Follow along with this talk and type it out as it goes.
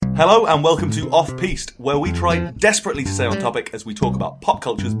Hello and welcome to Off Piste, where we try desperately to stay on topic as we talk about pop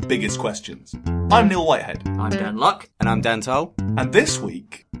culture's biggest questions. I'm Neil Whitehead. I'm Dan Luck. And I'm Dan Toll. And this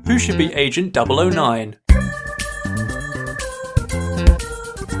week... Who should be Agent 009?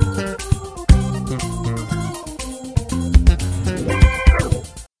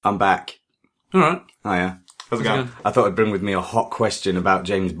 I'm back. Alright. Oh yeah. How's it going? I thought I'd bring with me a hot question about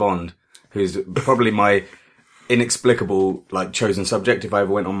James Bond, who's probably my inexplicable, chosen subject if I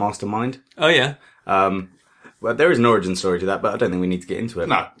ever went on Mastermind. Oh yeah. Well, there is an origin story to that, but I don't think we need to get into it.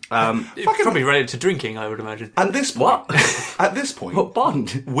 No. It's probably related to drinking, I would imagine. At this point... At this point... What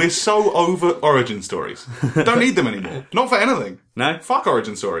Bond? We're so over origin stories. Don't need them anymore. Not for anything. No? Fuck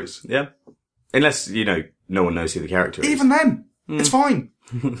origin stories. Yeah. Unless, no one knows who the character is. Even then. It's fine.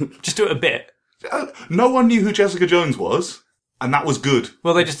 Just do it a bit. No one knew who Jessica Jones was, and that was good.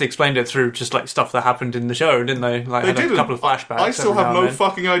 Well, they just explained it through just stuff that happened in the show, didn't they? They had didn't. a couple of flashbacks. I still have no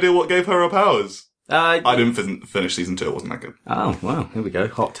fucking idea what gave her her powers. I didn't finish season 2, it wasn't that good. Oh, well, here we go.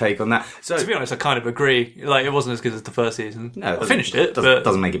 Hot take on that. So, to be honest, I kind of agree. It wasn't as good as the first season. No, I finished it, doesn't, but...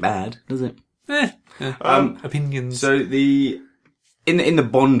 doesn't make it bad, does it? Opinions. So in the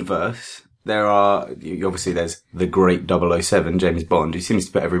Bond verse, obviously there's the great 007, James Bond, who seems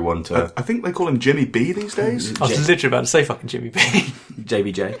to put everyone to... I think they call him Jimmy B these days. I was literally about to say fucking Jimmy B.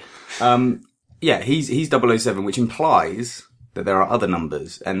 JBJ. He's 007, which implies that there are other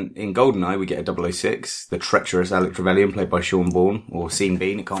numbers. And in GoldenEye, we get a 006, the treacherous Alec Trevelyan, played by Sean Bourne, or Sean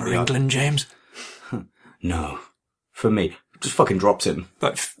Bean, it can't For be England, James. No. For me. Just fucking drops him.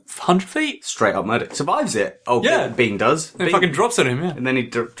 100 feet? Straight up murder. Survives it. Oh, Yeah. Bean does. It Bean. fucking drops on him, yeah. And then he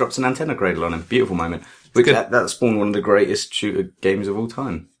drops an antenna cradle on him. Beautiful moment. Which that spawned one of the greatest shooter games of all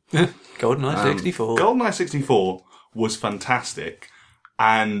time. GoldenEye 64. GoldenEye 64 was fantastic,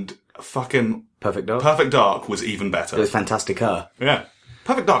 and fucking... Perfect Dark. Perfect Dark was even better. It was Fantastica. Yeah.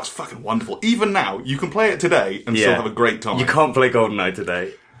 Perfect Dark's fucking wonderful. Even now, you can play it today and still have a great time. You can't play GoldenEye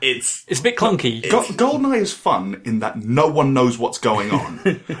today. It's a bit clunky. GoldenEye is fun in that no one knows what's going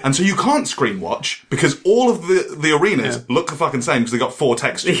on. And so you can't screen watch because all of the arenas look the fucking same because they got 4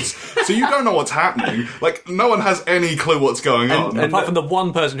 textures. So you don't know what's happening. No one has any clue what's going on. And apart from the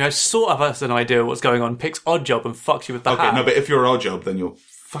one person who sort of has an idea what's going on, picks Oddjob and fucks you with the hat. Okay, no, but if you're an Oddjob, then you're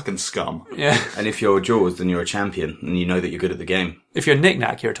fucking scum. Yeah. And if you're Jaws, then you're a champion and you know that you're good at the game. If you're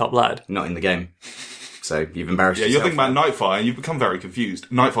Knick-Knack, you're a top lad. Not in the game. So you've embarrassed yourself. Yeah, you're thinking about Nightfire and you've become very confused.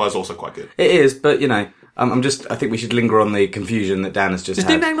 Nightfire's also quite good. It is, but I think we should linger on the confusion that Dan has just had.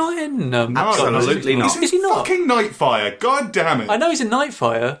 Is Knick-Knack not in? Absolutely not. Is he not? Fucking Nightfire, god damn it. I know he's in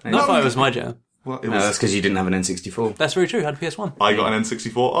Nightfire. Nightfire was my jam. Well, No, that's because you didn't have an N64. That's very true, I had a PS1. I got an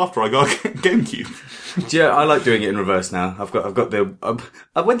N64 after I got a GameCube. Yeah, I like doing it in reverse now. I've got the...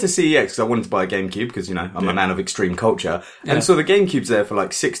 I went to CEX because I wanted to buy a GameCube because, I'm a man of extreme culture. And saw the GameCube's there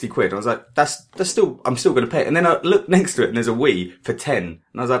for 60 quid. I was like, that's still... I'm still going to pay it. And then I looked next to it and there's a Wii for 10. And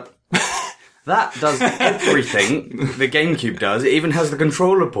I was like... That does everything the GameCube does. It even has the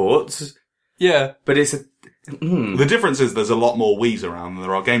controller ports. Yeah. But it's a... The difference is there's a lot more Wiis around than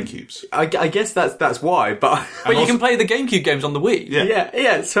there are GameCubes. I guess that's why, but... But you can play the GameCube games on the Wii.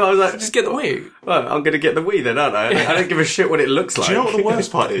 Yeah. So I was like... Just get the Wii. Well, I'm going to get the Wii then, aren't I? I don't give a shit what it looks like. Do you know what the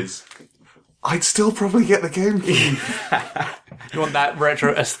worst part is? I'd still probably get the GameCube. You want that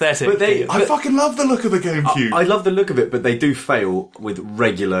retro aesthetic. But I fucking love the look of the GameCube. I love the look of it, but they do fail with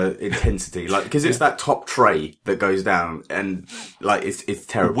regular intensity. Because it's that top tray that goes down, and it's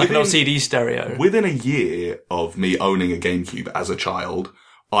terrible. like an LCD stereo. Within a year of me owning a GameCube as a child,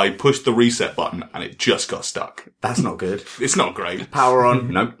 I pushed the reset button and it just got stuck. That's not good. It's not great. Power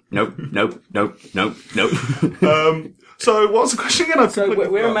on. Nope. So what's the question again? So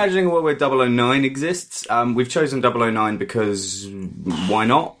we're imagining a world where 009 exists. We've chosen 009 because why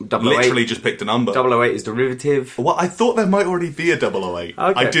not? 008, Literally just picked a number. 008 is derivative. Well, I thought there might already be a 008. Okay.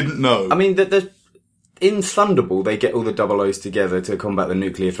 I didn't know. I mean, in Thunderball, they get all the 00s together to combat the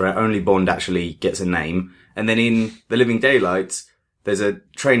nuclear threat. Only Bond actually gets a name. And then in The Living Daylights, there's a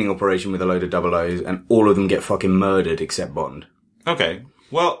training operation with a load of 00s, and all of them get fucking murdered except Bond. Okay.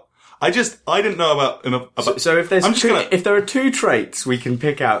 Well, I didn't know about enough. So if if there are 2 traits we can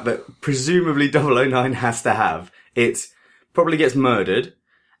pick out that presumably 009 has to have, it's probably gets murdered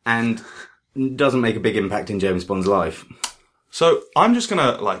and doesn't make a big impact in James Bond's life. So I'm just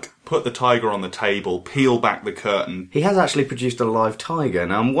gonna put the tiger on the table, peel back the curtain. He has actually produced a live tiger.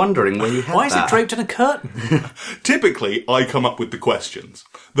 Now I'm wondering where he had Why is it draped in a curtain? Typically, I come up with the questions.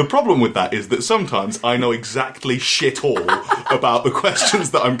 The problem with that is that sometimes I know exactly shit all about the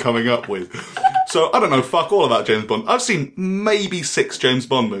questions that I'm coming up with. So, I don't know, fuck all about James Bond. I've seen maybe 6 James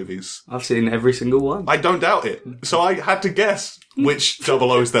Bond movies. I've seen every single one. I don't doubt it. So I had to guess. which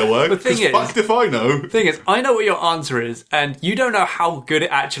double O's there were. The thing Because is- fucked if I know. Thing is, I know what your answer is, and you don't know how good it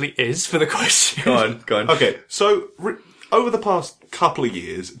actually is for the question. Go on. Okay, so over the past couple of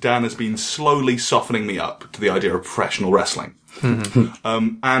years, Dan has been slowly softening me up to the idea of professional wrestling.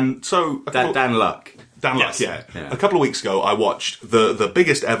 And so... Dan Luck. Dan Luck, yeah. A couple of weeks ago, I watched the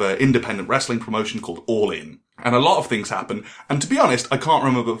biggest ever independent wrestling promotion called All In. And a lot of things happen. And to be honest, I can't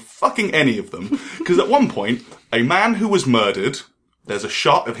remember fucking any of them. Because at one point, a man who was murdered, there's a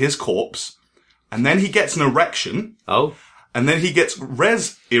shot of his corpse, and then he gets an erection, Oh. and then he gets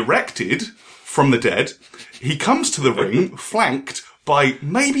erected from the dead. He comes to the ring, flanked by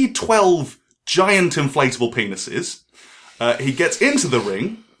maybe 12 giant inflatable penises. He gets into the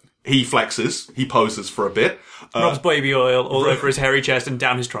ring. He flexes. He poses for a bit. Rubs baby oil all over his hairy chest and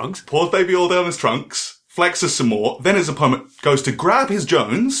down his trunks. Pours baby all down his trunks. Flexes some more. Then his opponent goes to grab his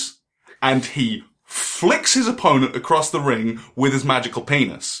Jones. And he flicks his opponent across the ring with his magical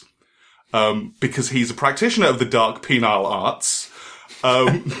penis. Because he's a practitioner of the dark penile arts.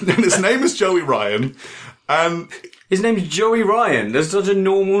 And his name is Joey Ryan. And His name's Joey Ryan. That's such a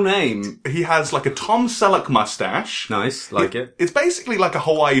normal name. he has like a Tom Selleck mustache. Nice, like it. It's basically like a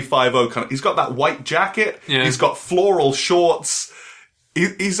Hawaii 5-0 kind of. He's got that white jacket. Yeah. He's got floral shorts.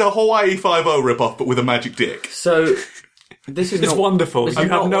 He's a Hawaii 5-0 ripoff, but with a magic dick. So, this is It's not wonderful. this You is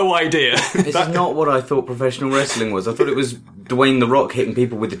have not no idea. This is not what I thought professional wrestling was. I thought it was Dwayne The Rock hitting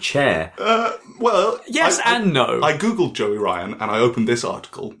people with a chair. Well, Yes and no. I googled Joey Ryan and I opened this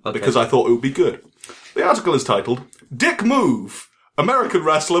article because I thought it would be good. The article is titled, Dick Move. American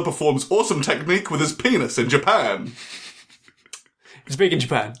wrestler performs awesome technique with his penis in Japan. It's big in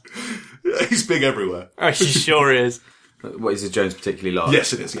Japan. He's big everywhere. Oh, he sure is. What is his Jones particularly large?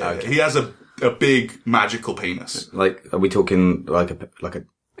 Yes, it is. Yeah. He has a big magical penis. Like, are we talking like a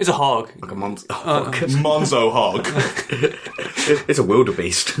It's a hog. monster? Monzo hog. It's a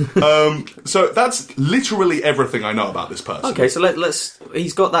wildebeest. So that's literally everything I know about this person. Okay, so let's.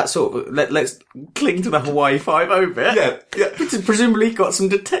 He's got that sort of. Let's cling to the Hawaii 5-0 bit. Yeah. Presumably got some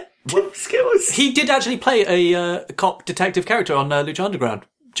detective skills. He did actually play a cop detective character on Lucha Underground.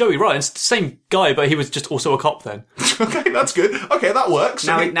 Joey Ryan's the same guy, but he was just also a cop then. Okay, that's good. Okay, that works.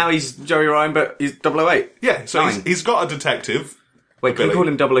 Now he's Joey Ryan, but he's 008. Yeah, so Nine. he's got a detective. Wait, can we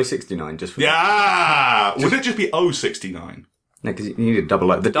Billy. call him 0069 just for Yeah! Would it just be 069? No, because you need a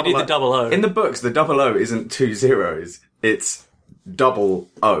 00. The need the 00. In the books, the 00 isn't 2 zeros. It's 00.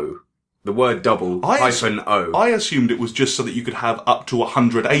 The word double hyphen O. I assumed it was just so that you could have up to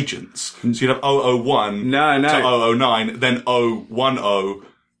 100 agents. So you'd have 001 No. to 009, then 010.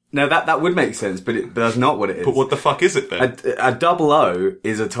 No, that would make sense, but that's not what it is. But what the fuck is it then? A 00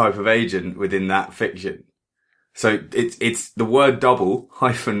 is a type of agent within that fiction. So it's the word double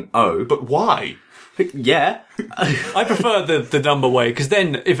hyphen O. But why? Yeah. I prefer the number way, because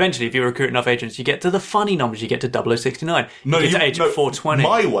then eventually, if you recruit enough agents, you get to the funny numbers. You get to 0069. You get to Agent 420.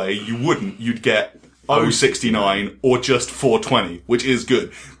 My way, you wouldn't. You'd get 069 or just 420, which is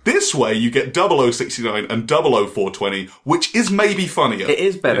good. This way, you get 0069 and 00420, which is maybe funnier. It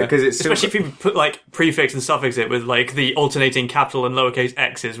is better because it's still... Especially if you put like prefix and suffix it with like the alternating capital and lowercase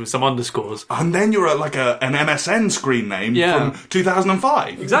x's with some underscores. And then you're like an MSN screen name from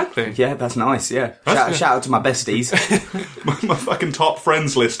 2005. Exactly. Yeah, that's nice, yeah. Shout out to my besties. My fucking top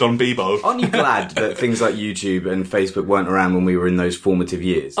friends list on Bebo. Aren't you glad that things like YouTube and Facebook weren't around when we were in those formative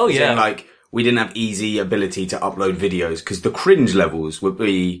years? Oh, As in, yeah. like, we didn't have easy ability to upload videos because the cringe levels would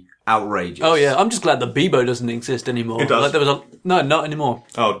be outrageous. Oh yeah, I'm just glad that Bebo doesn't exist anymore. It does. Like, there was no, not anymore.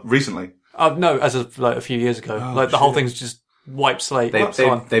 Oh, recently. No, as of like a few years ago. The whole thing's just wiped slate.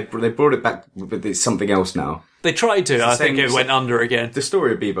 They brought it back, but it's something else now. They tried to. I think same- it went under again. The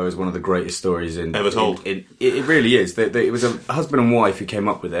story of Bebo is one of the greatest stories Ever told. It really is. It was a husband and wife who came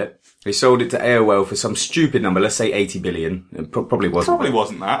up with it. They sold it to AOL for some stupid number, let's say 80 billion. It probably wasn't. Probably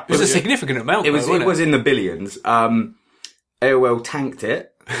wasn't that. It was a significant amount. It was wasn't in the billions. AOL tanked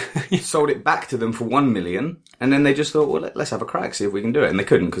it, sold it back to them for 1 million, and then they just thought, well, let's have a crack, see if we can do it. And they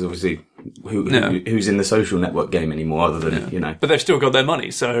couldn't because obviously, who's in the social network game anymore other than But they've still got their money,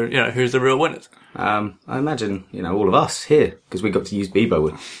 so who's the real winners? I imagine all of us here because we got to use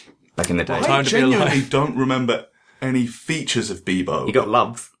Bebo back in the day. I Time to be genuinely alive. don't remember any features of Bebo. You got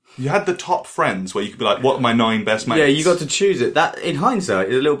love. You had the top friends where you could be like, what are my 9 best mates? Yeah, you got to choose it. That, in hindsight,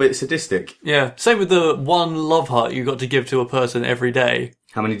 is a little bit sadistic. Yeah. Same with the one love heart you got to give to a person every day.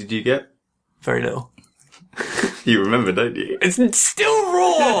 How many did you get? Very little. You remember, don't you? It's still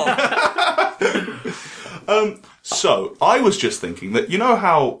raw. So, I was just thinking that, you know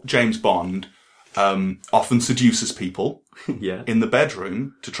how James Bond often seduces people Yeah. in the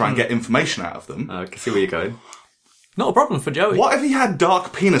bedroom to try and get information out of them? I can see where you're going. Not a problem for Joey. What if he had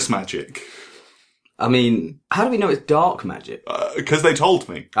dark penis magic? I mean, how do we know it's dark magic? Because they told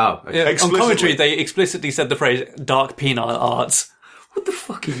me. Oh, okay. Yeah, on commentary, they explicitly said the phrase "dark peanut arts." What the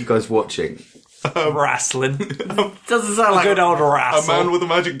fuck are you guys watching? Wrestling. Doesn't sound like Good old A wrestle. man with a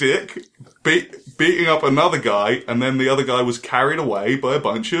magic dick beating up another guy, and then the other guy was carried away by a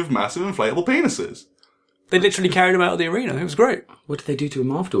bunch of massive inflatable penises. They literally carried him out of the arena. It was great. What did they do to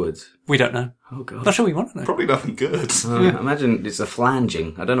him afterwards? We don't know. Oh god. Not sure we want to know. Probably nothing good. Imagine it's a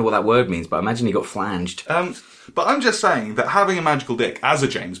flanging. I don't know what that word means, but imagine he got flanged. But I'm just saying that having a magical dick as a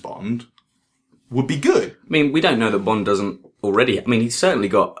James Bond would be good. I mean, we don't know that Bond doesn't already. I mean, he's certainly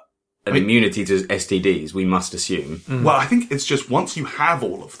got an immunity to STDs, we must assume. Well, I think it's just once you have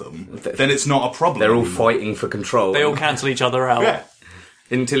all of them, then it's not a problem. They're all anymore. fighting for control. They all cancel each other out. Yeah.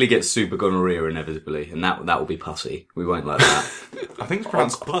 Until he gets super gonorrhea, inevitably. And that will be pussy. We won't like that. I think it's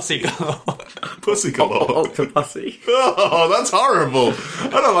pronounced Pussy galore. pussy galore. Octopussy. Oh, that's horrible.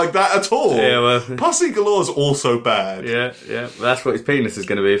 I don't like that at all. Yeah, well. Pussy galore's also bad. Yeah. Well, that's what his penis is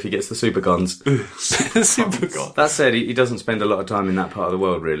going to be if he gets the super cons. Super god. That said, he doesn't spend a lot of time in that part of the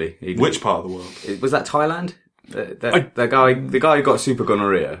world, really. Which part of the world? Was that Thailand? The guy who got super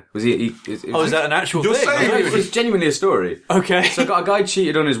gonorrhea, was he? Oh, is that an actual You're thing? saying- I thought it was It's genuinely a story. Okay. So a guy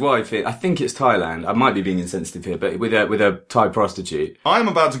cheated on his wife. I think it's Thailand. I might be being insensitive here, but with a Thai prostitute. I'm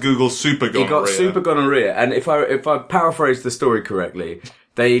about to Google super gonorrhea. He got super gonorrhea, and if I paraphrase the story correctly,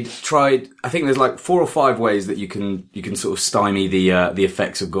 they tried. I think there's like 4 or 5 ways that you can sort of stymie the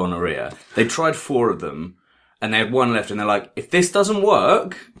effects of gonorrhea. They tried 4 of them, and they had 1 left, and they're like, if this doesn't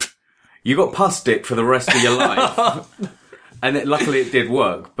work, you got pus dick for the rest of your life. And luckily it did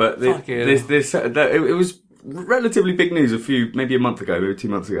work, but it was relatively big news maybe a month ago, maybe 2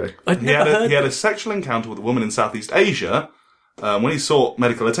 months ago. I'd He never had, heard he had a sexual encounter with a woman in Southeast Asia. When he sought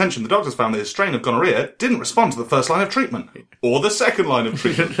medical attention, the doctors found that his strain of gonorrhea didn't respond to the first line of treatment, or the second line of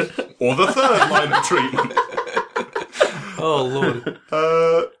treatment, or the third line of treatment. Oh, Lord.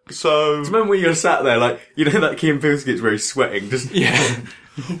 So, Remember when you're sat there, like, you know that Key and Peele sketch where he's sweating? Just Yeah.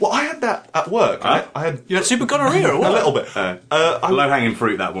 well, I had that at work. I had You had super gonorrhea or a what? little bit. low-hanging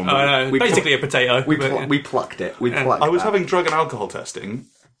fruit, that one. I know. Basically a potato. We but, yeah. plucked it. We plucked I was that. having drug and alcohol testing,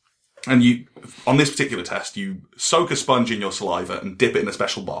 and on this particular test, you soak a sponge in your saliva and dip it in a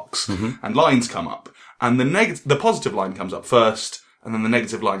special box, and lines come up, and the positive line comes up first, and then the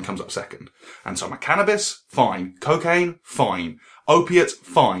negative line comes up second. And so my cannabis, fine. Cocaine, fine. Opiates,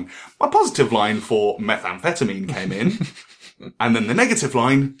 fine. My positive line for methamphetamine came in, and then the negative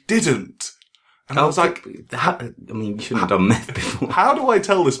line didn't. And I was like, I mean, you shouldn't have done meth before. how do I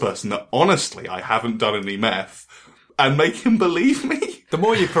tell this person that honestly I haven't done any meth and make him believe me? The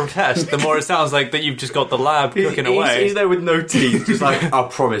more you protest, the more it sounds like that you've just got the lab cooking away. He's there with no teeth, just like, I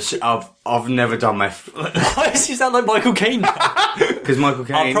promise, I've never done meth. Why does he sound like Michael Caine? Because Michael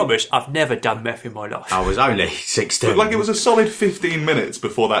Caine... I promise, I've never done meth in my life. I was only 16. Like, it was a solid 15 minutes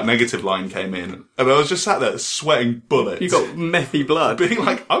before that negative line came in, and I was just sat there sweating bullets. You got methy blood. being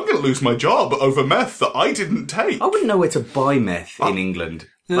like, I'm going to lose my job over meth that I didn't take. I wouldn't know where to buy meth in England.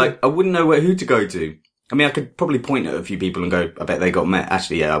 Like, I wouldn't know who to go to. I mean, I could probably point at a few people and go, I bet they got meth.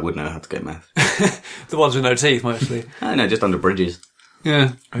 Actually, yeah, I would know how to get meth. The ones with no teeth, mostly. I don't know, just under bridges.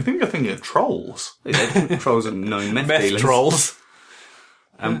 Yeah. I think you're thinking of trolls. Trolls are known meth Meth dealers. trolls.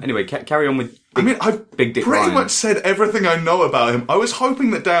 Anyway, carry on with I mean, I've Big Dick pretty Ryan. much said everything I know about him. I was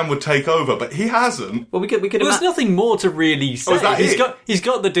hoping that Dan would take over, but he hasn't. Well, we could Well, there's nothing more to really say. is that it? He's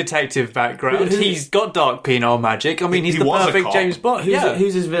got the detective background. He's got dark penile magic. I mean, he's He the was a perfect cop. James Bond. Yeah.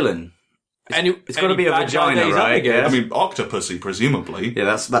 Who's his villain? It's gotta be a vagina, right? I mean, Octopussy, presumably. Yeah,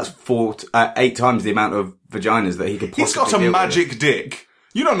 that's 8 times the amount of vaginas that he could possibly He's got a deal magic dick.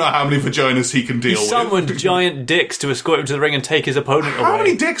 You don't know how many vaginas he can deal He with. summoned giant dicks to escort him to the ring and take his opponent How away.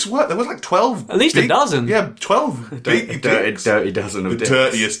 many dicks were there? Was like 12. At least a dozen. Yeah, 12 big dicks. dirty dozen of The dicks.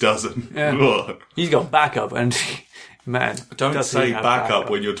 dirtiest dozen. Yeah. Ugh. He's got backup, and man, Don't does say he have backup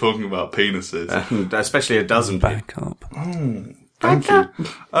when you're talking about penises. Especially a dozen. backup. Thank you.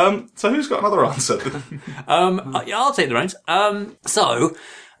 So who's got another answer? Yeah, I'll take the reins.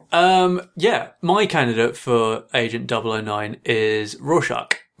 My candidate for Agent 009 is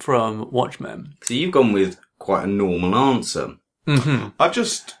Rorschach from Watchmen. So you've gone with quite a normal answer. I've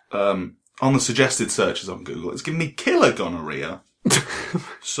just, on the suggested searches on Google, it's given me killer gonorrhea.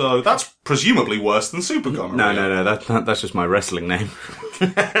 So that's presumably worse than super gonorrhea. No, that's just my wrestling name.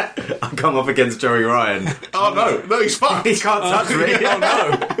 I come up against Joey Ryan. Oh no, he's fucked. He can't touch me. Oh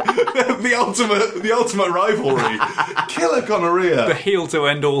no! the ultimate rivalry. Killer gonorrhea. The heel to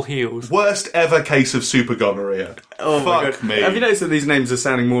end all heels. Worst ever case of super gonorrhea. Oh Fuck me. Have you noticed that these names are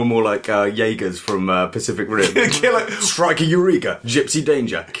sounding more and more like Jaegers from Pacific Rim? Killer, Striker Eureka, Gypsy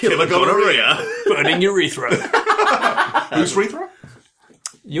Danger, Killer Gonorrhea. Burning urethra. Who's urethra?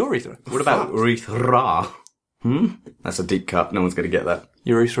 Urethra. What about urethra? That's a deep cut. No one's going to get that.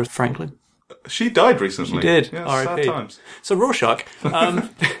 Urethra Franklin. She died recently. She did. Yeah, R.I.P. sad times. So Rorschach,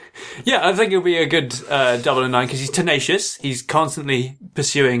 yeah, I think he'll be a good 009 because he's tenacious. He's constantly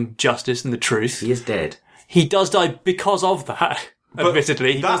pursuing justice and the truth. He is dead. He does die because of that.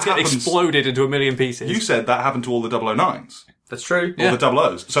 Admittedly, he does get exploded into a million pieces. You said that happened to all the 009s. That's true. All the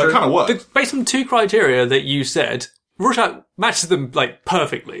 00s. So it kind of works. Based on two criteria that you said, Rorschach matches them, like,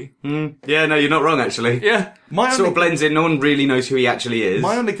 perfectly. Yeah, no, you're not wrong, actually. Yeah. Sort of blends in. No one really knows who he actually is.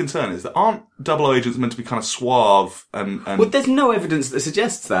 My only concern is that aren't 00 agents meant to be kind of suave and... Well, there's no evidence that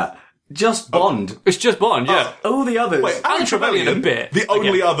suggests that. Just Bond. It's just Bond, yeah. All the others. Wait, Alan Trevelyan, a bit. the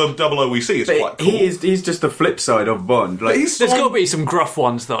only other 00 we see is quite cool. He's just the flip side of Bond. Like, There's got to be some gruff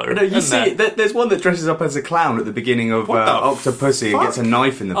ones, though. No, you see, there's one that dresses up as a clown at the beginning of Octopussy and gets a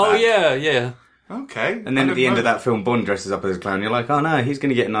knife in the back. Oh, yeah. Okay. And then at the end of that film, Bond dresses up as a clown. You're like, oh no, he's going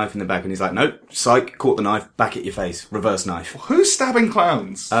to get a knife in the back. And he's like, nope, psych, caught the knife, back at your face, reverse knife. Who's stabbing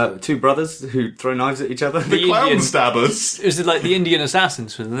clowns? Two brothers who throw knives at each other. The clown stabbers. Is it like the Indian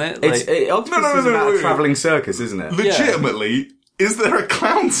assassins, isn't it? Like, Octopus is about a travelling circus, isn't it? Legitimately, is there a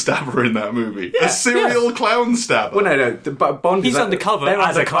clown stabber in that movie? Yeah, a serial clown stabber? Well, no, but Bond He's is undercover They're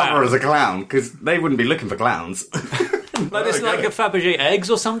as a undercover clown. as a clown, because they wouldn't be looking for clowns. like there's like a Fabergé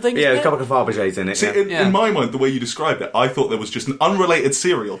eggs or something? Yeah, a couple of Fabergés in it. See, in my mind, the way you described it, I thought there was just an unrelated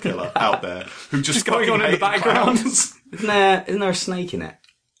serial killer out there who just going on in the background. Clowns. Isn't there a snake in it?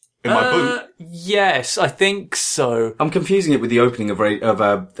 In my boot. Yes, I think so. I'm confusing it with the opening of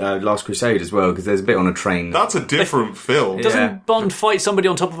Last Crusade as well, because there's a bit on a train. That's a different film. Doesn't Bond fight somebody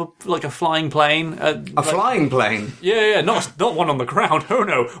on top of a flying plane? A flying plane? Yeah, not one on the ground. Oh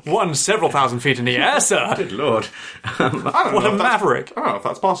no, one several thousand feet in the air, sir. Good lord. What a maverick. I don't know if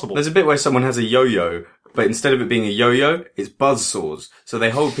that's possible. There's a bit where someone has a yo-yo, but instead of it being a yo-yo, it's buzzsaws. So they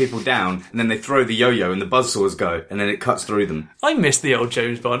hold people down, and then they throw the yo-yo, and the buzzsaws go, and then it cuts through them. I miss the old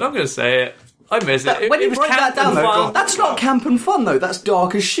James Bond, I'm going to say it. I miss it. When you was break that camp down, and though, fun. that's not camp and fun, though. That's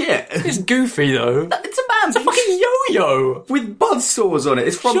dark as shit. It's goofy, though. It's a man. It's a fucking yo-yo. With buzzsaws on it.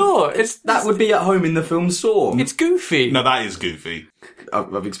 It's from... Sure, that would be at home in the film Saw. It's goofy. No, that is goofy.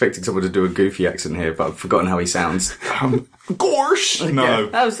 I'm expecting someone to do a goofy accent here, but I've forgotten how he sounds. Gorsh! No. Yeah,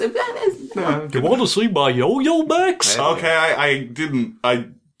 that was... You want to see my yo-yo, Max? Okay, I didn't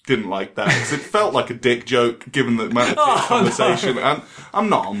like that, because it felt like a dick joke, given the amount of dick conversation, and I'm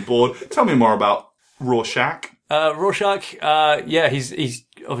not on board. Tell me more about Rorschach. Rorschach, yeah, he's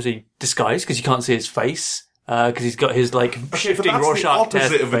obviously disguised, because you can't see his face. Because he's got his, like, shifting Rorschach test. That's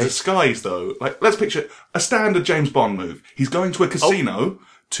the opposite of a face. disguise, though. Like, let's picture a standard James Bond move. He's going to a casino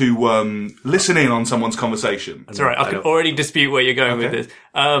to listen in on someone's conversation. That's all right. I can already dispute where you're going with this.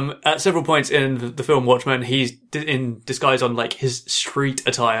 At several points in the film Watchmen, he's in disguise on, like, his street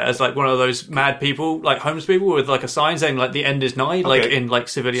attire as, like, one of those mad people, like, homeless people with, like, a sign saying, like, the end is nigh, like, in, like,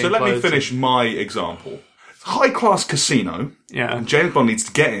 civilian clothes. So let me finish and... my example. High-class casino. Yeah. And James Bond needs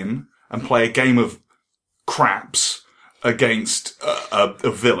to get in and play a game of craps against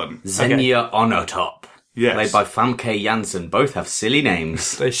a villain. Xenia Onatop. Yes. Played by Famke Janssen. Both have silly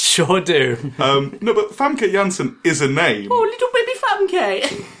names. They sure do. No, but Famke Janssen is a name. Oh, little baby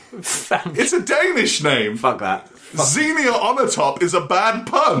Famke. It's a Danish name. Fuck that. Xenia Onatop is a bad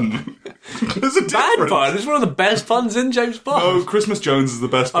pun. There's a difference. Bad pun? It's one of the best puns in James Bond. No, Christmas Jones is the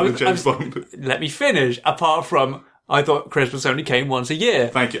best pun in James Bond. Let me finish. Apart from... I thought Christmas only came once a year.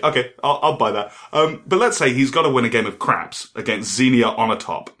 Thank you. Okay, I'll buy that. But let's say he's got to win a game of craps against Xenia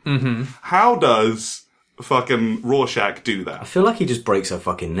Onatop. Mm-hmm. How does fucking Rorschach do that? I feel like he just breaks her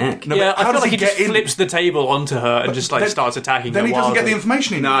fucking neck. No, yeah, I feel like he just flips the table onto her and just like starts attacking her. Then he doesn't get the wildly.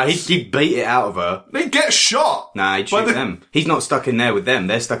 information he Nah, needs. he'd beat it out of her. He gets shot. Nah, he'd shoot them. He's not stuck in there with them.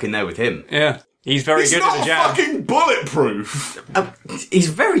 They're stuck in there with him. Yeah. He's very good at the He's jab. not fucking bulletproof. He's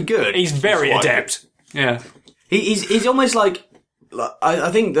very good. He's very adept. Yeah. He's almost like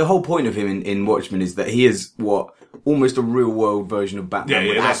I think the whole point of him in Watchmen is that he is what almost a real world version of Batman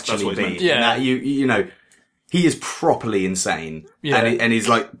would that's actually what he's be. meant. Yeah. And that you know, he is properly insane. Yeah. And he's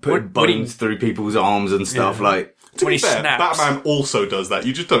like putting What he- bones through people's arms and stuff. Yeah. Like To when be he fair, snaps. Batman also does that.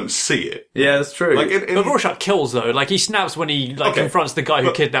 You just don't see it. Yeah, that's true. Like But Rorschach kills though. Like he snaps when he confronts the guy who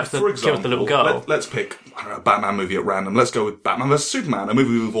but kidnaps kills the little girl. Let's pick a Batman movie at random. Let's go with Batman vs Superman, a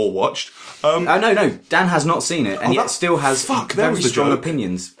movie we've all watched. No, Dan has not seen it, and yet still has there very was the strong joke.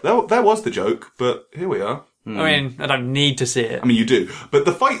 opinions. There was the joke, but here we are. I mean, I don't need to see it. I mean, you do. But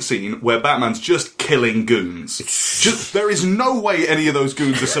the fight scene where Batman's just killing goons, there is no way any of those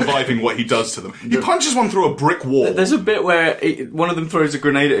goons are surviving what he does to them. He punches one through a brick wall. There's a bit where one of them throws a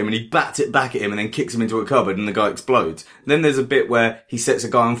grenade at him and he bats it back at him and then kicks him into a cupboard and the guy explodes. Then there's a bit where he sets a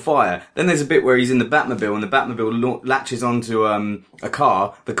guy on fire. Then there's a bit where he's in the Batmobile and the Batmobile latches onto a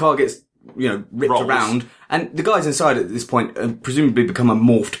car. The car gets, ripped Rolls. around. And the guys inside at this point presumably become a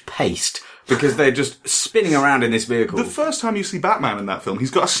morphed paste because they're just spinning around in this vehicle. The first time you see Batman in that film,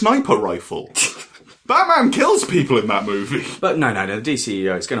 he's got a sniper rifle. Batman kills people in that movie. But no, the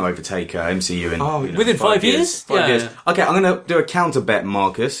DCU, it's going to overtake MCU in Within 5 years? 5 years. Yeah. Okay, I'm going to do a counter bet,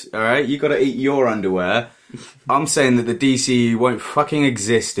 Marcus. All right, you got to eat your underwear. I'm saying that the DCU won't fucking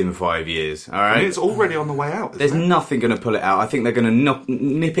exist in 5 years. All right, I mean, it's already on the way out. there's nothing going to pull it out. I think they're going to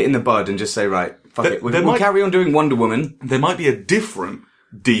nip it in the bud and just say, right, fuck it. there We'll might- carry on doing Wonder Woman. There might be a different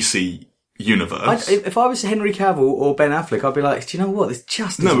DC universe. If I was Henry Cavill or Ben Affleck, I'd be like, do you know what? This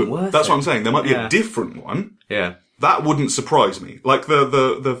just isn't no, but worth that's it. what I'm saying. There might be Yeah. a different one. Yeah. That wouldn't surprise me. Like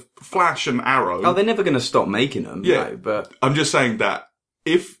the Flash and Arrow. Oh, they're never going to stop making them. Yeah. No, but I'm just saying that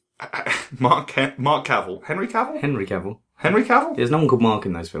if Mark Cavill, Henry Cavill? Henry Cavill. Henry Cavill? There's no one called Mark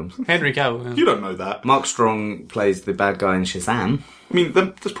in those films. Henry Cavill. Yeah. You don't know that. Mark Strong plays the bad guy in Shazam. I mean,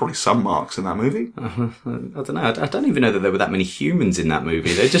 there's probably some Marks in that movie. I don't know. I don't even know that there were that many humans in that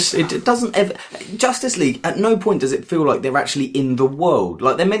movie. They're just, it doesn't ever, Justice League, at no point does it feel like they're actually in the world.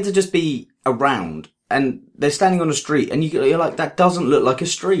 Like, they're meant to just be around, and they're standing on a street, and you're like, that doesn't look like a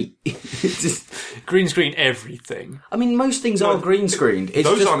street. It's just, Green screen everything. I mean, most things are green screened. It's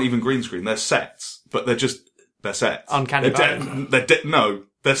Those just, aren't even green screen. They're sets, but they're sets. Uncanny Valley. No,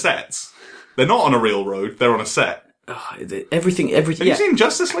 they're sets. They're not on a real road. They're on a set. everything, Have yeah. you seen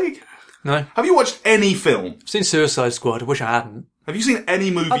Justice League? No. Have you watched any film? I've seen Suicide Squad. I wish I hadn't. Have you seen any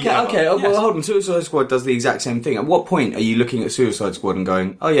movie Okay, ever? okay. Oh, Yes. well, hold on. Suicide Squad does the exact same thing. At what point are you looking at Suicide Squad and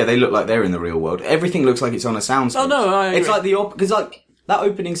going, "Oh yeah, they look like they're in the real world"? Everything looks like it's on a soundstage. Oh, no, I it's agree. like the because like that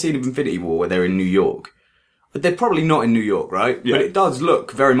opening scene of Infinity War where they're in New York. But they're probably not in New York, right? Yeah. But it does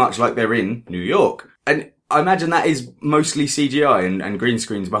look very much like they're in New York, and I imagine that is mostly CGI and green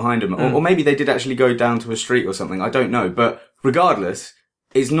screens behind them, or maybe they did actually go down to a street or something. I don't know, but regardless.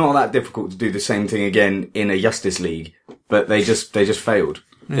 It's not that difficult to do the same thing again in a Justice League, but they just failed.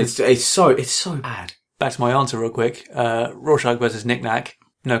 It's so bad. Back to my answer real quick. Rorschach versus Nick Nack.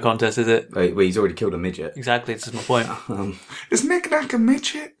 No contest, is it? Well, he's already killed a midget. Exactly, this is my point. Is Nick Nack a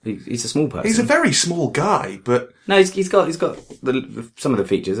midget? He's a small person. He's a very small guy, but No, he's got some of the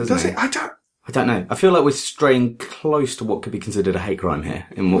features, hasn't does he? it? I don't know. I feel like we're straying close to what could be considered a hate crime here.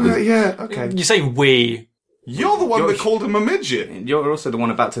 In what we Yeah, okay. You say we. You're the one that called him a midget. You're also the one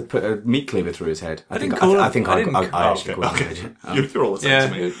about to put a meat cleaver through his head. I didn't call him- I think I I didn't- actually called him a midget. You're all the same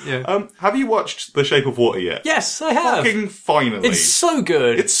to me. Yeah. Have you watched The Shape of Water yet? Yes, I have. Fucking finally. It's so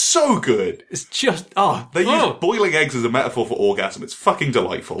good. It's so good. It's just They oh, use boiling eggs as a metaphor for orgasm. It's fucking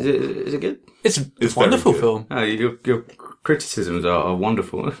delightful. Is it good? it's a very wonderful good. film. Oh, your criticisms are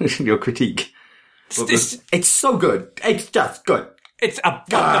wonderful. Your critique. It's so good. It's just good. It's a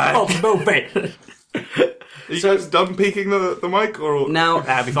wonderful movie. Are you guys done peeking the mic? Or Now,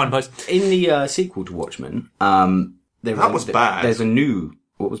 That'd be fun post. in the sequel to Watchmen, That was bad. There's a new.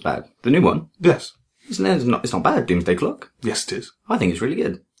 What was bad? The new one. Yes. It's not bad. Doomsday Clock. Yes, it is. I think it's really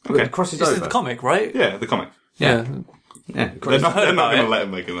good. Okay. It crosses This over. is the comic, right? Yeah, the comic. Yeah. Yeah, They're it crosses- not about going to it. let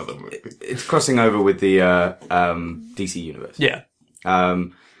him make another movie. it's crossing over with the DC universe. Yeah.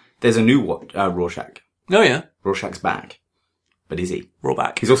 There's a new Rorschach. Oh yeah. Rorschach's back, but is he? Roll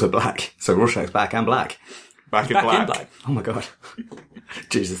back. He's also black. So Rorschach's back and black. Back in Back black. in black. Oh my god.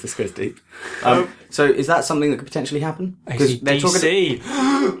 Jesus, this goes deep. So is that something that could potentially happen? Because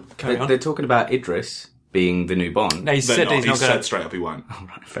AC/DC. Carry on. they're talking about Idris being the new Bond. No, he They're said not. he's He not going said to. straight up he won't. Oh,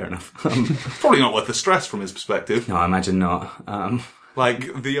 right, fair enough. Probably not worth the stress from his perspective. No, I imagine not.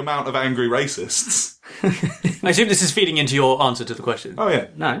 Like, the amount of angry racists. I assume this is feeding into your answer to the question. Oh, yeah.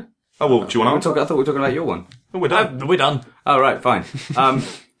 No. Oh, well, do you want to I thought we were talking about your one. Oh, we're done. We're done. Oh, right, fine.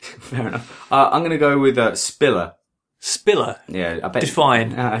 Fair enough. I'm going to go with Spiller. Spiller. Yeah, I bet.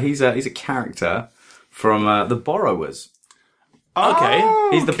 Define. He's a character from The Borrowers. Okay.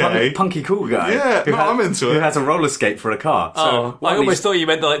 He's the punky cool guy. Yeah, I'm into it. Who has a roller skate for a car. Oh, I almost thought you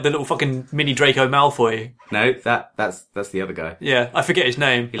meant the little fucking mini Draco Malfoy. No, that's the other guy. Yeah, I forget his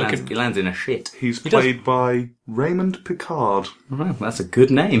name. He lands in a shit. He's played by Raymond Picard. Oh, that's a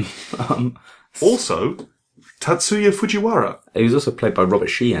good name. Also, Tatsuya Fujiwara. He was also played by Robert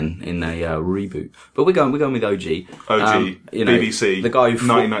Sheehan in a reboot. But we're going with OG. BBC, the guy who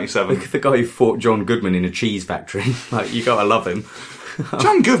 1997. The guy who fought John Goodman in a cheese factory. Like, you gotta love him.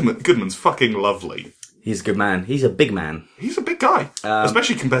 John Goodman's fucking lovely. He's a good man. He's a big man. He's a big guy,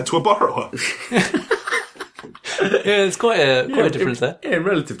 especially compared to a borrower. Yeah, it's quite a difference there. Yeah, in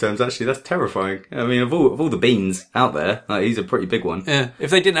relative terms, actually, that's terrifying. I mean, of all the beans out there, like, he's a pretty big one. Yeah,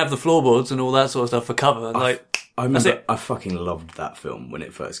 if they didn't have the floorboards and all that sort of stuff for cover, I remember I fucking loved that film when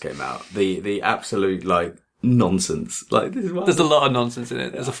it first came out. The absolute, like, nonsense. Like, there's a lot of nonsense in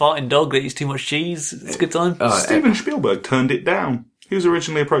it. There's a farting dog that eats too much cheese. It's a good time. Steven Spielberg turned it down. He was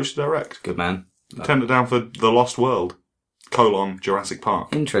originally approached to direct. Good man. Turned it down for The Lost World, Jurassic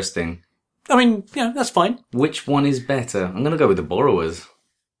Park. Interesting. I mean, yeah, that's fine. Which one is better? I'm going to go with The Borrowers.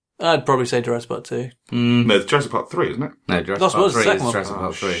 I'd probably say Jurassic Park 2. No, it's Jurassic Park 3, isn't it? No, Jurassic Lost Park World's 3 the second is one. Jurassic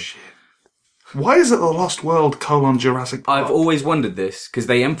Park 3. Shit. Why is it The Lost World, Jurassic Park? I've always wondered this, because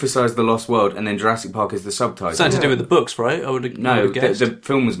they emphasise The Lost World and then Jurassic Park is the subtitle. Something to do with the books, right? The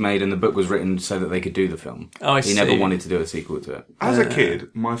film was made and the book was written so that they could do the film. Oh, I see. He never wanted to do a sequel to it. As a kid,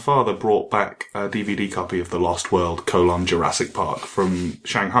 my father brought back a DVD copy of The Lost World, Jurassic Park from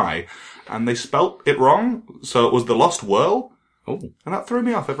Shanghai, and they spelt it wrong, so it was The Lost World, and that threw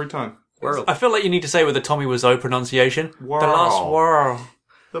me off every time. World. I feel like you need to say with the Tommy Wiseau pronunciation. World. The Lost World.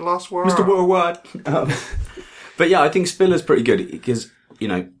 The Lost World. Mr. Worldwide. But yeah, I think Spiller's pretty good because,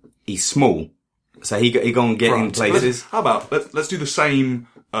 he's small. So he can get in places. How about, let's do the same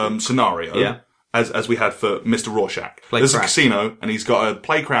scenario as we had for Mr. Rorschach. There's a casino, and he's got to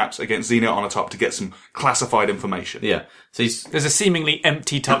play craps against Xena on a top to get some classified information. Yeah. So there's a seemingly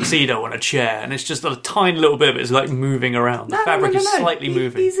empty tuxedo on a chair, and it's just a tiny little bit of it is like moving around. The fabric is slightly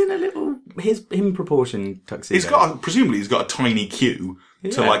moving. He's in a little, him proportion tuxedo. Presumably he's got a tiny queue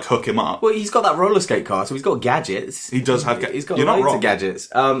to like hook him up. Well, he's got that roller skate car, so he's got gadgets. He does have He's got You're not loads wrong. of gadgets.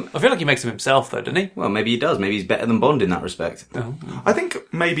 I feel like he makes them himself, though, doesn't he? Well, maybe he does. Maybe he's better than Bond in that respect. Oh. I think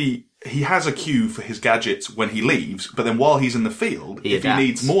maybe he has a queue for his gadgets when he leaves, but then while he's in the field, if he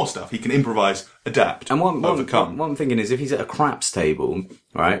needs more stuff, he can improvise, adapt, and overcome. What I'm thinking is, if he's at a craps table,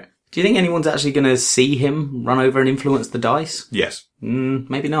 right? Do you think anyone's actually going to see him run over and influence the dice? Yes.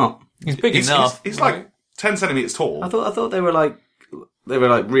 Maybe not. He's big enough. He's like 10 centimetres tall. I thought they were like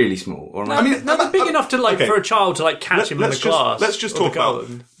really small. Or they're big enough to for a child to catch him in the glass. Let's just talk about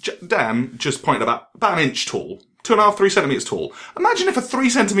Dan just pointed about an inch tall. 2.5, 3 centimetres tall. Imagine if a 3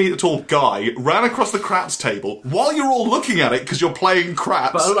 centimetre tall guy ran across the craps table while you're all looking at it because you're playing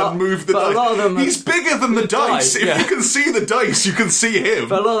craps and moved the dice. He's bigger than the dice. If you can see the dice, you can see him.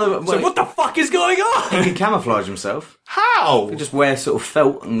 But a lot of them, so what the fuck is going on? He can camouflage himself. How? He just wear sort of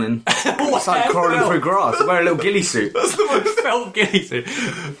felt and then it's like crawling through grass. Wear a little ghillie suit. That's the most felt ghillie suit.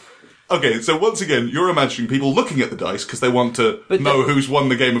 Okay, so once again, you're imagining people looking at the dice because they want to know who's won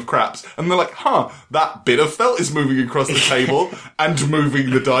the game of craps. And they're like, that bit of felt is moving across the table and moving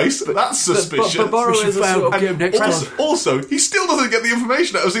the dice. That's suspicious. But Borrowers also, he still doesn't get the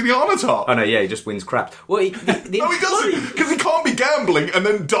information out of Xenia on a top. Oh no, yeah, he just wins craps. Well, no, he doesn't, because he can't be gambling and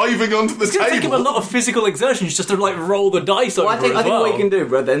then diving onto the table. It's going to take him a lot of physical exertions just to roll the dice over. I think what he can do,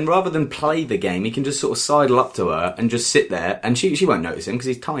 then rather than play the game, he can just sort of sidle up to her and just sit there, and she won't notice him because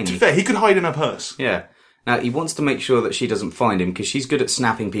he's tiny. To be fair, he could hide in her purse. Yeah. Now, he wants to make sure that she doesn't find him because she's good at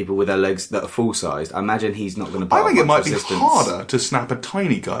snapping people with her legs that are full-sized. I imagine he's not going to put I think it might resistance. be harder to snap a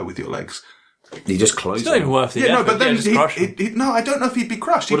tiny guy with your legs. He just closes. It's not even worth it. Yeah, no, but then no, I don't know if he'd be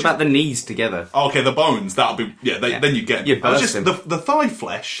crushed. What about the knees together? Oh, okay, the bones. That'll be then you get. You burst him. The thigh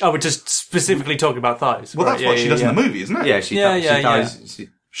flesh. Oh, we're just specifically talking about thighs. Well, that's what she does in the movie, isn't it? Yeah, she dies.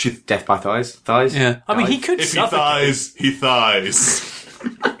 She's death by thighs. Thighs. Yeah, I mean, he could. If he thighs, he thighs.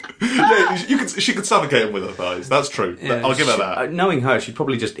 Yeah, she could suffocate him with her thighs. That's true. Yeah, I'll give her that. Knowing her, she'd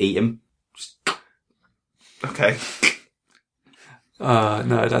probably just eat him. Okay.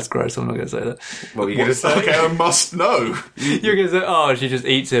 No, that's gross. I'm not going to say that. What were you going to say? Okay, I must know. You're going to say, she just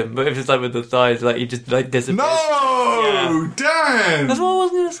eats him. But if it's with the thighs, he just disappears. No! Oh, damn! That's why I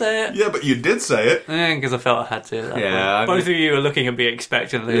wasn't going to say it. Yeah, but you did say it. Because I felt I had to. Yeah, Both of you are looking at me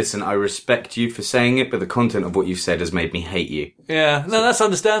expectantly. Listen, I respect you for saying it, but the content of what you've said has made me hate you. Yeah, no, that's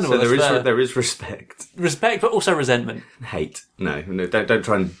understandable. So That's there is respect. respect, but also resentment. Hate. No, don't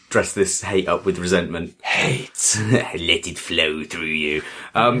try and dress this hate up with resentment. Hate. Let it flow through you.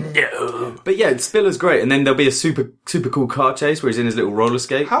 No. But yeah, Spiller's great, and then there'll be a super cool car chase where he's in his little roller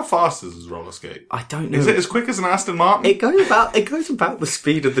skate. How fast is his roller skate? I don't know. Is it as quick as an Aston Martin? It goes about the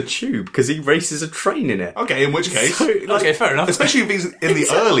speed of the tube because he races a train in it. Okay, in which case, So, like, Okay, fair enough. especially if he's in the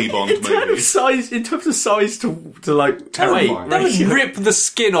early Bond in terms of size to like Terrifying. That would race. rip the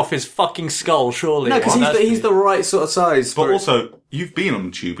skin off his fucking skull, surely. No, because he's the right sort of size. But for it. also, you've been on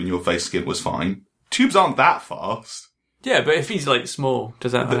the tube and your face skin was fine. Tubes aren't that fast. Yeah, but if he's like small,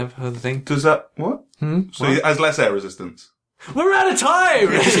 does that have the thing? Does that... What? So he has less air resistance. We're out of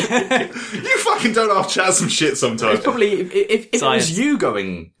time! You fucking don't half chat some shit sometimes. Probably if it Science. was you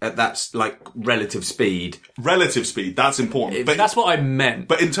going at that like relative speed. Relative speed, that's important. But That's what I meant.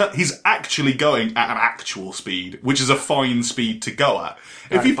 But he's actually going at an actual speed, which is a fine speed to go at.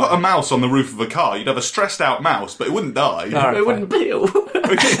 If you put a mouse on the roof of a car, you'd have a stressed out mouse, but it wouldn't die. Alright, It wouldn't peel.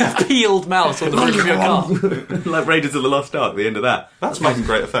 peeled mouse on the roof of your car. Like Raiders of the Lost Ark, the end of that. That's making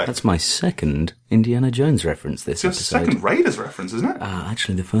great effect. That's my second Indiana Jones reference this It's your second Raiders reference, isn't it?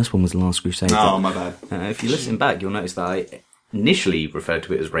 Actually, the first one was The Last Crusade. Oh, my bad. If you listen back, you'll notice that I initially referred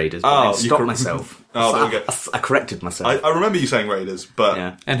to it as Raiders, but Oh, then you stopped cor- myself. Oh, there we go. I corrected myself. I remember you saying Raiders, but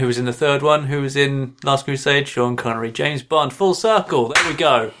yeah. And who was in the third one? Who was in Last Crusade? Sean Connery. James Bond. Full circle. There we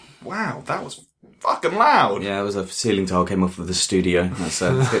go. wow, that was fucking loud. Yeah, it was a ceiling tile came off of the studio. That's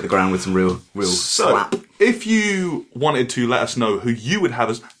hit the ground with some real So, slap. if you wanted to let us know who you would have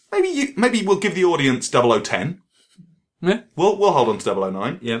as... Maybe we'll give the audience 0010. Yeah. We'll hold on to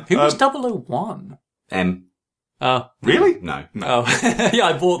 009. Yeah. Who was 001? Oh. Really? No. Oh. Yeah,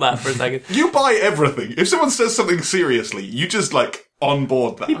 I bought that for a second. You buy everything. If someone says something seriously, you just, on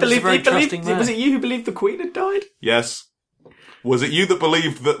board that. very trusting man. Was it you who believed the Queen had died? Yes. Was it you that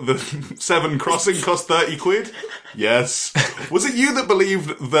believed that the Severn crossing cost 30 quid? Yes. Was it you that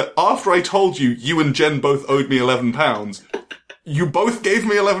believed that after I told you, you and Jen both owed me £11, you both gave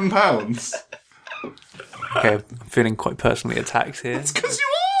me £11? Okay, I'm feeling quite personally attacked here. Because you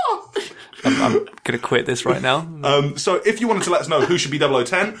are! I'm going to quit this right now. So if you wanted to let us know who should be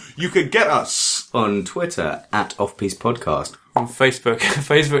 0010, you could get us. On Twitter, at Offpiece Podcast. On Facebook,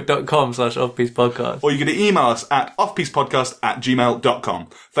 facebook.com/offpiece-podcast. Or you could email us at offpiecePodcast@gmail.com.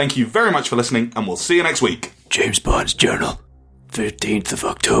 Thank you very much for listening, and we'll see you next week. James Bond's Journal, 13th of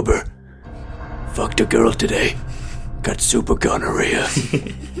October. Fucked a girl today. Got super gonorrhea.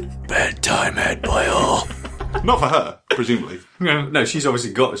 Bad time had by all. Not for her, presumably. No, she's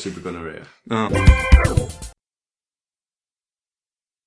obviously got a super gonorrhea. Oh.